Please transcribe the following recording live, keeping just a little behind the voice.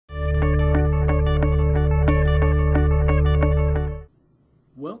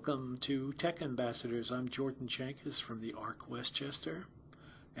Welcome to Tech Ambassadors. I'm Jordan Jenkins from the Arc Westchester.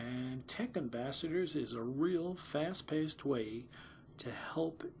 And Tech Ambassadors is a real fast-paced way to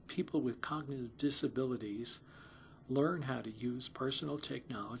help people with cognitive disabilities learn how to use personal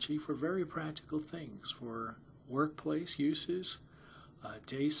technology for very practical things, for workplace uses,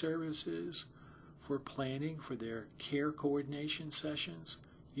 day services, for planning, for their care coordination sessions.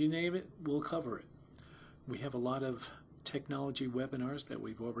 You name it, we'll cover it. We have a lot of technology webinars that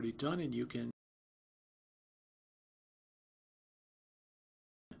we've already done, and you can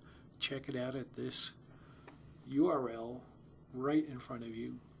check it out at this URL right in front of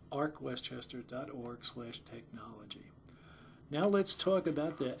you, arcwestchester.org/technology. Now let's talk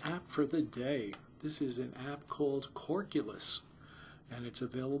about the app for the day. This is an app called Corkulous, and it's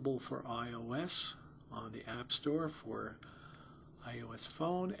available for iOS on the App Store for iOS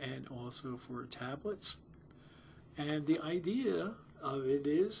phone and also for tablets. And the idea of it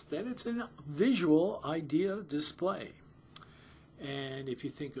is that it's a visual idea display. And if you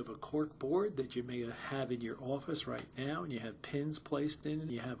think of a corkboard that you may have in your office right now, and you have pins placed in it,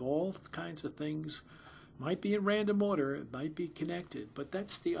 you have all kinds of things, might be in random order, it might be connected, but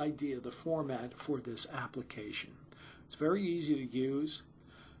that's the idea, the format for this application. It's very easy to use,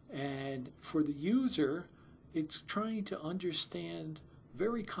 and for the user, it's trying to understand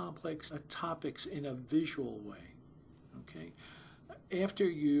very complex topics in a visual way. Okay. After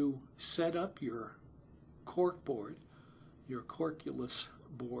you set up your corkboard, your Corkulous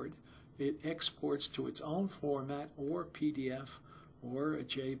board, it exports to its own format or PDF or a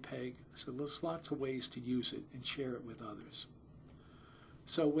JPEG. So there's lots of ways to use it and share it with others.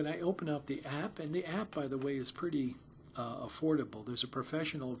 So when I open up the app, and the app, by the way, is pretty affordable. There's a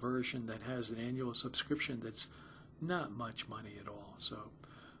professional version that has an annual subscription that's not much money at all. So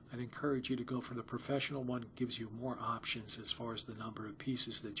I'd encourage you to go for the professional one. It gives you more options as far as the number of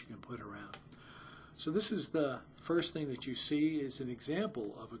pieces that you can put around. So this is the first thing that you see is an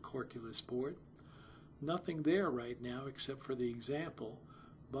example of a Corkulous board. Nothing there right now except for the example,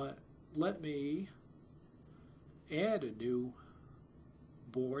 but let me add a new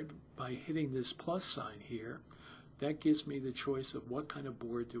board by hitting this plus sign here. That gives me the choice of what kind of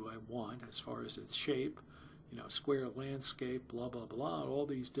board do I want as far as its shape. You know, square, landscape, blah, blah, blah, all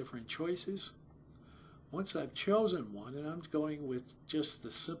these different choices. Once I've chosen one, and I'm going with just the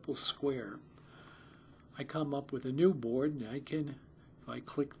simple square, I come up with a new board, and I can, if I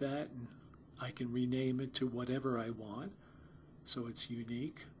click that, and I can rename it to whatever I want, so it's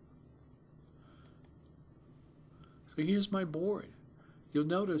unique. So here's my board. You'll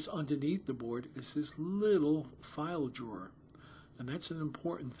notice underneath the board is this little file drawer. And that's an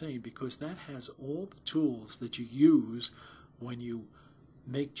important thing because that has all the tools that you use when you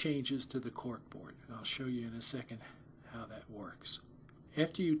make changes to the corkboard. I'll show you in a second how that works.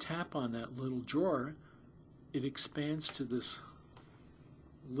 After you tap on that little drawer, it expands to this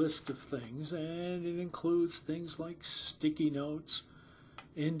list of things, and it includes things like sticky notes,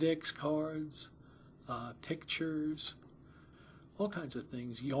 index cards, pictures, all kinds of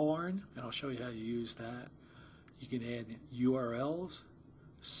things, yarn, and I'll show you how you use that. You can add URLs,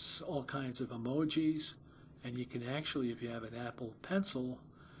 all kinds of emojis, and you can actually, if you have an Apple Pencil,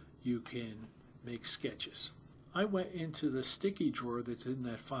 you can make sketches. I went into the sticky drawer that's in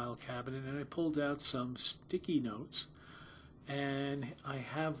that file cabinet, and I pulled out some sticky notes, and I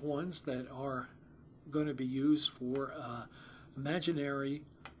have ones that are going to be used for an imaginary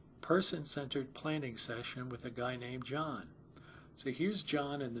person-centered planning session with a guy named John. So here's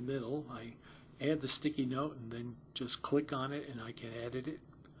John in the middle. I add the sticky note and then just click on it and I can edit it.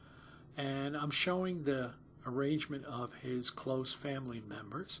 And I'm showing the arrangement of his close family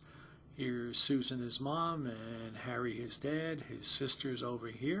members. Here's Susan, his mom, and Harry, his dad, his sister's over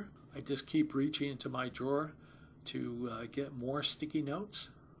here. I just keep reaching into my drawer to get more sticky notes.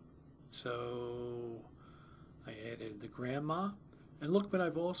 So I added the grandma. And look what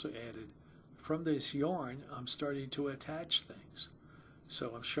I've also added. From this yarn, I'm starting to attach things.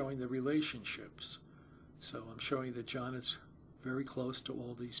 So I'm showing the relationships. So I'm showing that John is very close to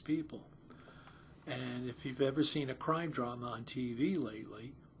all these people. And if you've ever seen a crime drama on TV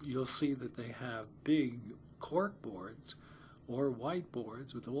lately, you'll see that they have big cork boards or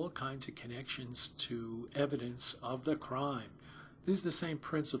whiteboards with all kinds of connections to evidence of the crime. This is the same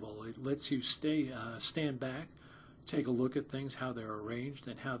principle. It lets you stand back, take a look at things, how they're arranged,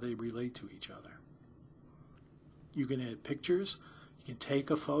 and how they relate to each other. You can add pictures. You can take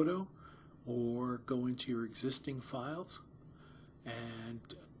a photo or go into your existing files and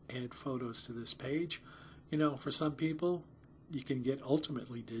add photos to this page. You know, for some people, you can get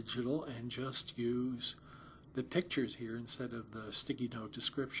ultimately digital and just use the pictures here instead of the sticky note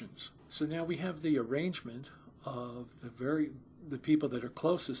descriptions. So now we have the arrangement of the people that are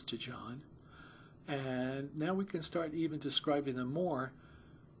closest to John, and now we can start even describing them more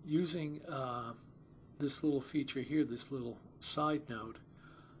using this little feature here, this little side note.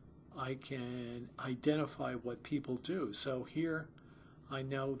 I can identify what people do. So here I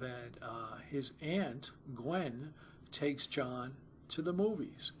know that his aunt, Gwen, takes John to the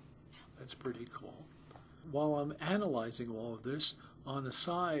movies. That's pretty cool. While I'm analyzing all of this, on the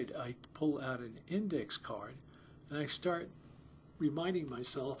side I pull out an index card and I start reminding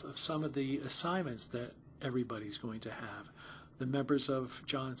myself of some of the assignments that everybody's going to have. The members of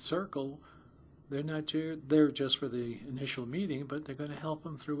John's circle, they're not there just for the initial meeting, but they're going to help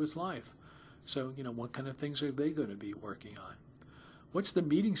him through his life. So, what kind of things are they going to be working on? What's the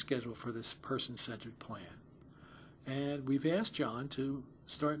meeting schedule for this person-centered plan? And we've asked John to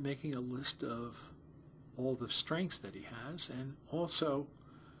start making a list of all the strengths that he has and also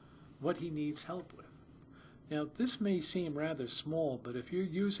what he needs help with. Now, this may seem rather small, but if you're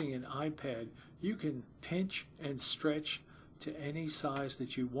using an iPad, you can pinch and stretch to any size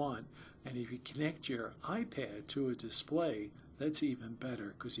that you want. And if you connect your iPad to a display, that's even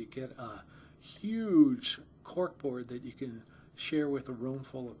better because you get a huge corkboard that you can share with a room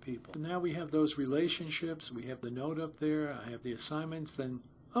full of people. Now we have those relationships. We have the note up there. I have the assignments. Then,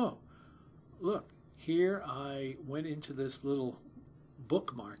 oh, look, here I went into this little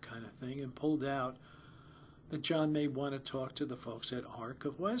bookmark kind of thing and pulled out that John may want to talk to the folks at Arc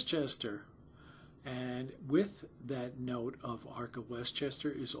of Westchester. And with that note of Arc of Westchester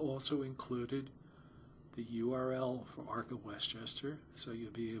is also included the URL for Arc of Westchester, so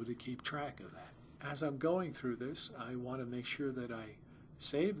you'll be able to keep track of that. As I'm going through this, I want to make sure that I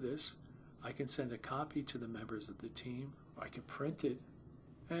save this. I can send a copy to the members of the team. I can print it.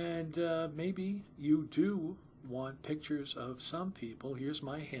 And maybe you do want pictures of some people. Here's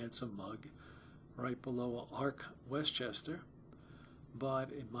my handsome mug right below Arc Westchester.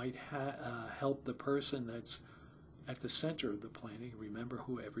 But it might help the person that's at the center of the planning remember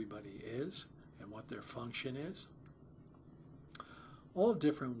who everybody is and what their function is. All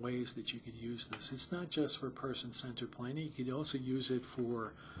different ways that you could use this. It's not just for person-centered planning. You could also use it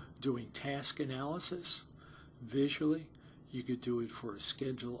for doing task analysis visually. You could do it for a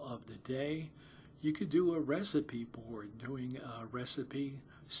schedule of the day. You could do a recipe board, doing a recipe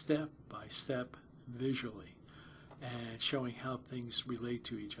step by step visually and showing how things relate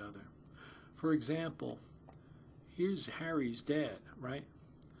to each other. For example, here's Harry's dad, right?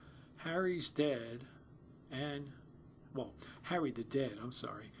 Harry's dad and, well, Harry the dad, I'm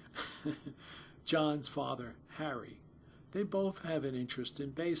sorry, John's father, Harry, they both have an interest in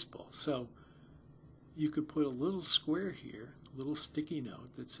baseball. So you could put a little square here, a little sticky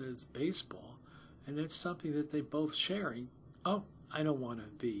note that says baseball, and that's something that they both sharing. Oh, I don't want to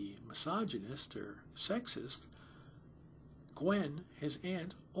be misogynist or sexist. Gwen, his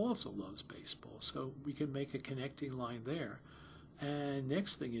aunt, also loves baseball, so we can make a connecting line there. And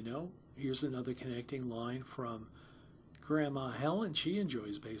next thing you know, here's another connecting line from Grandma Helen. She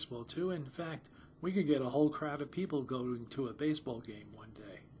enjoys baseball too. In fact, we could get a whole crowd of people going to a baseball game one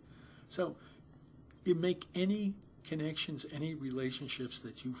day. So you make any connections, any relationships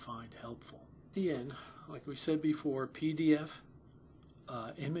that you find helpful. At the end, like we said before, PDF,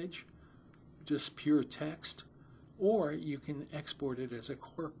 image, just pure text, or you can export it as a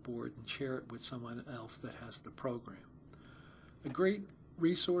corkboard and share it with someone else that has the program. A great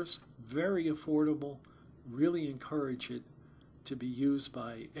resource, very affordable, really encourage it to be used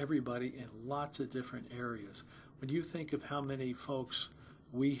by everybody in lots of different areas. When you think of how many folks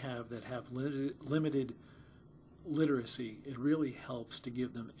we have that have limited literacy, it really helps to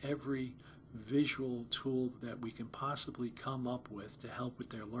give them every visual tool that we can possibly come up with to help with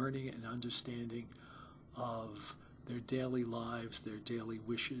their learning and understanding of their daily lives, their daily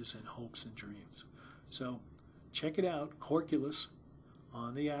wishes and hopes and dreams. So check it out, Corkulous,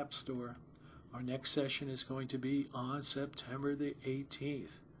 on the App Store. Our next session is going to be on September the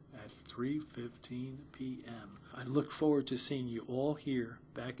 18th at 3:15 p.m. I look forward to seeing you all here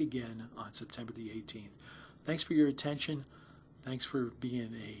back again on September the 18th. Thanks for your attention. Thanks for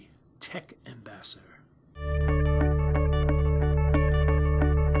being a tech ambassador.